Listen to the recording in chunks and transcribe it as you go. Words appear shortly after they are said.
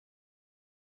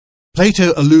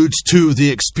Plato alludes to the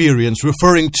experience,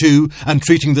 referring to and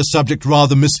treating the subject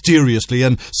rather mysteriously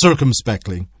and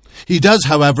circumspectly. He does,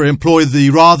 however, employ the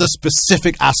rather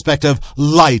specific aspect of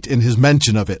light in his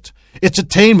mention of it. Its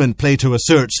attainment, Plato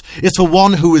asserts, is for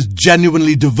one who is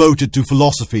genuinely devoted to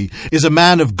philosophy, is a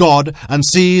man of God, and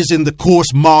sees in the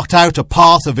course marked out a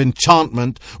path of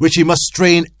enchantment which he must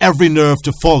strain every nerve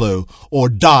to follow, or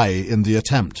die in the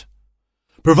attempt.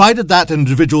 Provided that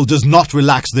individual does not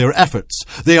relax their efforts,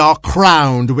 they are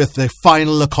crowned with the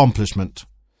final accomplishment.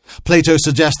 Plato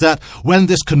suggests that when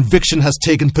this conviction has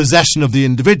taken possession of the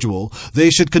individual, they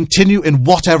should continue in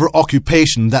whatever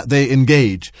occupation that they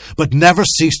engage, but never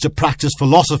cease to practice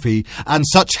philosophy and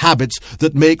such habits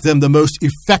that make them the most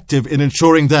effective in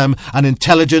ensuring them an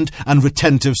intelligent and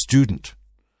retentive student.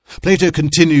 Plato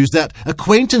continues that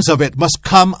acquaintance of it must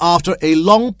come after a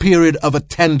long period of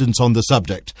attendance on the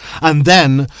subject, and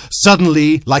then,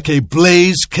 suddenly, like a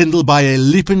blaze kindled by a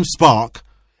leaping spark,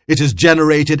 it is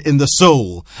generated in the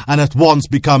soul and at once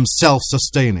becomes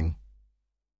self-sustaining.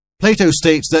 Plato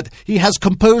states that he has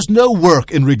composed no work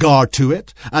in regard to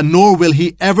it, and nor will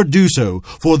he ever do so,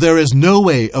 for there is no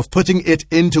way of putting it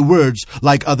into words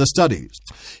like other studies.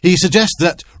 He suggests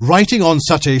that writing on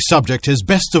such a subject is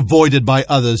best avoided by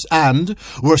others, and,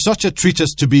 were such a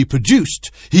treatise to be produced,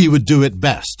 he would do it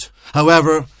best.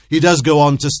 However, he does go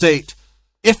on to state,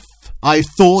 "If I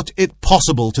thought it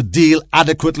possible to deal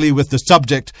adequately with the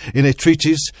subject in a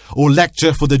treatise or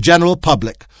lecture for the general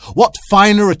public, what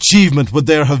finer achievement would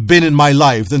there have been in my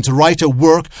life than to write a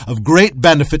work of great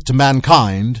benefit to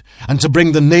mankind, and to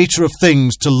bring the nature of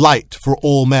things to light for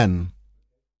all men?"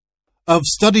 Of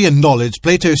study and knowledge,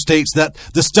 Plato states that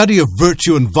the study of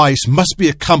virtue and vice must be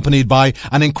accompanied by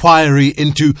an inquiry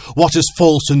into what is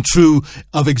false and true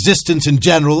of existence in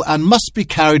general, and must be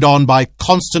carried on by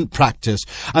constant practice,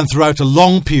 and throughout a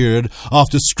long period,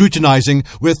 after scrutinizing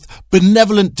with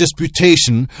benevolent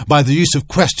disputation by the use of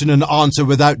question and answer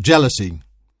without jealousy.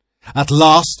 At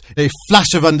last, a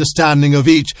flash of understanding of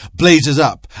each blazes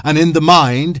up, and in the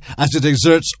mind, as it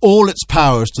exerts all its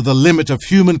powers to the limit of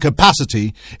human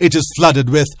capacity, it is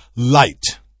flooded with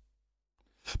light.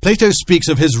 Plato speaks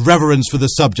of his reverence for the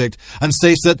subject, and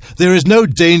states that there is no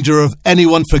danger of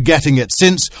anyone forgetting it,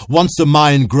 since, once the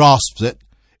mind grasps it,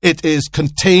 it is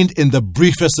contained in the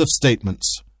briefest of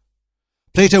statements.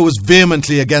 Plato was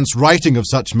vehemently against writing of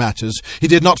such matters. He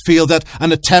did not feel that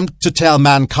an attempt to tell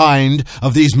mankind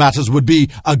of these matters would be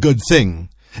a good thing,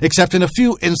 except in a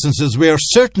few instances where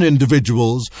certain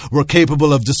individuals were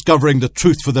capable of discovering the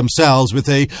truth for themselves with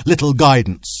a little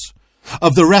guidance.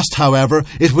 Of the rest, however,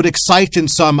 it would excite in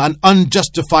some an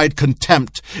unjustified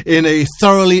contempt in a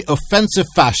thoroughly offensive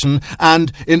fashion,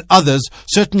 and in others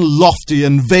certain lofty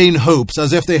and vain hopes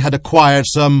as if they had acquired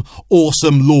some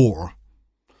awesome lore.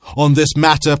 On this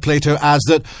matter, Plato adds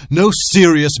that no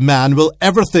serious man will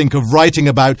ever think of writing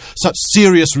about such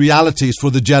serious realities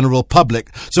for the general public,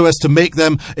 so as to make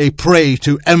them a prey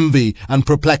to envy and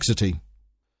perplexity.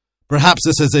 Perhaps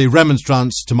this is a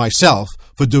remonstrance to myself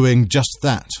for doing just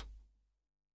that.